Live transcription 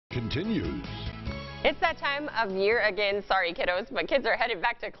continues. It's that time of year again. Sorry, kiddos, but kids are headed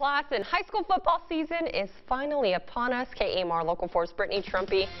back to class, and high school football season is finally upon us. KAMR Local 4's Brittany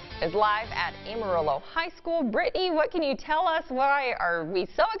Trumpy is live at Amarillo High School. Brittany, what can you tell us? Why are we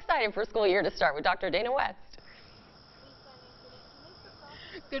so excited for school year to start with Dr. Dana West?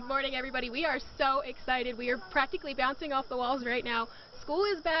 Good morning, everybody. We are so excited. We are practically bouncing off the walls right now. School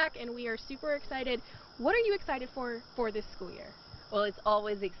is back, and we are super excited. What are you excited for this school year? Well, it's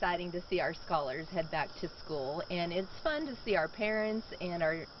always exciting to see our scholars head back to school, and it's fun to see our parents and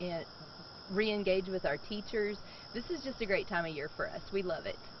re-engage with our teachers. This is just a great time of year for us. We love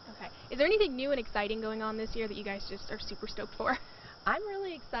it. Okay. Is there anything new and exciting going on this year that you guys just are super stoked for? I'm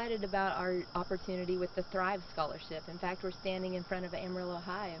really excited about our opportunity with the Thrive Scholarship. In fact, we're standing in front of Amarillo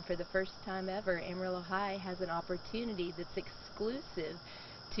High, and for the first time ever, Amarillo High has an opportunity that's exclusive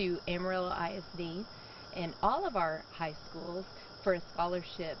to Amarillo ISD and all of our high schools for a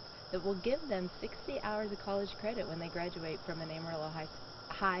scholarship that will give them 60 hours of college credit when they graduate from an Amarillo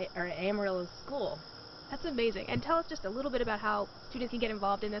Amarillo school. That's amazing. And tell us just a little bit about how students can get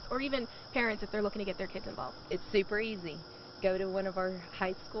involved in this, or even parents if they're looking to get their kids involved. It's super easy. Go to one of our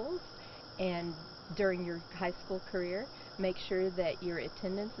high schools, and during your high school career, make sure that your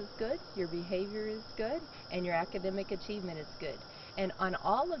attendance is good, your behavior is good, and your academic achievement is good. And on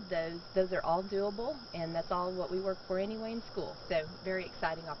all of those are all doable, and that's all what we work for anyway in school. So very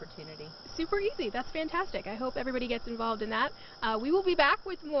exciting opportunity. Super easy. That's fantastic. I hope everybody gets involved in that. We will be back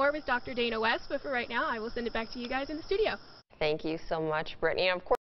with more with Dr. Dana West, but for right now, I will send it back to you guys in the studio. Thank you so much, Brittany. Of course.